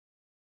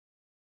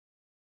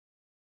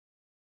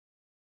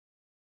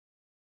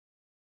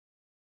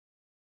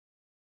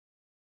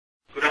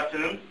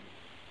afternoon.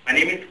 My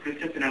name is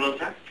Christian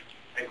Penaloza.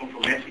 I come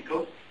from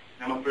Mexico,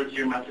 and I'm a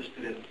first-year master's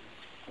student.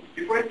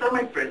 Before I start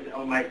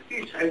my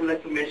speech, I would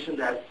like to mention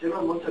that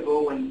several months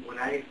ago when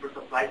I first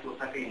applied to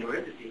Osaka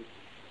University,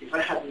 if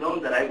I had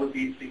known that I would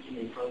be speaking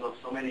in front of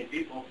so many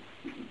people,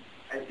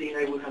 I think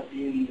I would have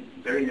been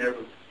very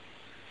nervous.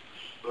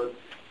 But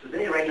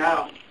today, right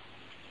now,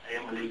 I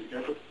am a little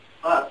nervous,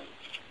 but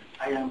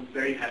I am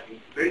very happy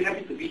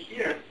to be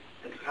here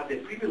and to have the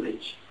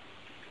privilege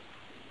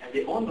and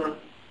the honor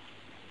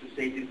to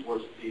say these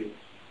words to you.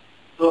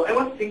 So I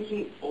was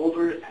thinking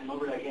over and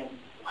over again,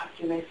 what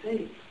can I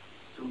say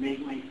to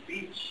make my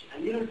speech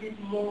a little bit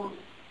more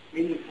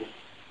meaningful?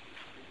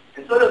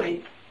 And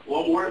suddenly,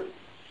 one word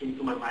came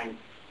to my mind,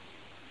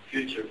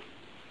 future.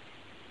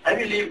 I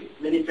believe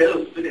many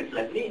fellow students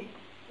like me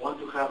want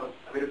to have a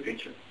better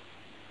future.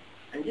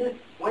 And yes,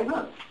 why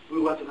not?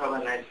 We want to have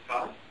a nice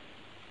car,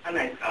 a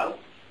nice house,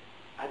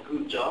 a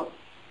good job,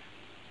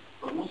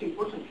 but most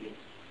importantly,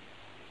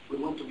 we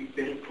want to be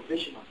better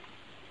professionals,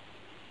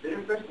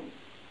 better persons,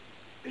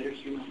 better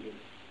human beings.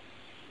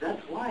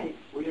 That's why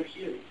we are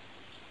here.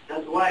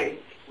 That's why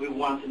we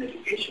want an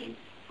education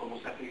from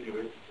Osaka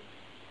University.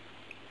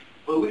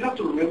 But we have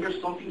to remember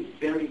something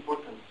very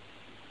important.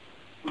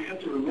 We have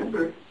to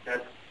remember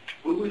that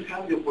we will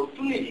have the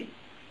opportunity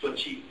to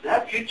achieve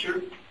that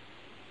future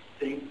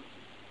thanks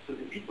to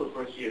the people who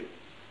are here,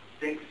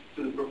 thanks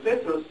to the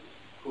professors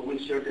who will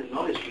share their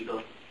knowledge with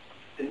us,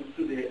 thanks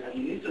to the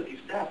administrative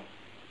staff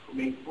who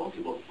make it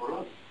possible for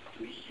us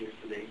to be here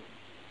today.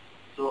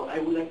 So I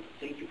would like to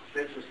thank you,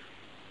 professors,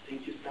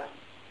 thank you, staff,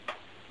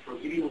 for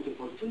giving us the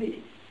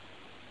opportunity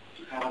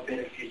to have a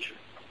better future.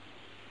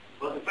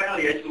 But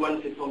finally, I just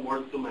want to say some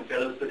words to my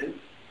fellow students.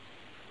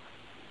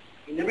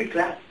 In every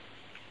class,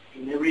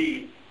 in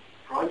every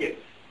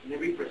project, in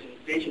every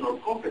presentation or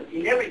conference,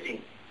 in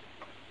everything,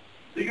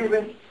 do your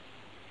best.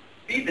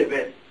 Be the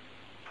best.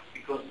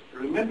 Because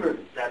remember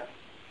that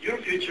your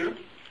future,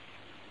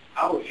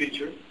 our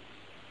future,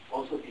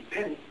 also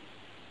depends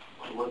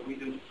on what we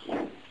do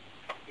here.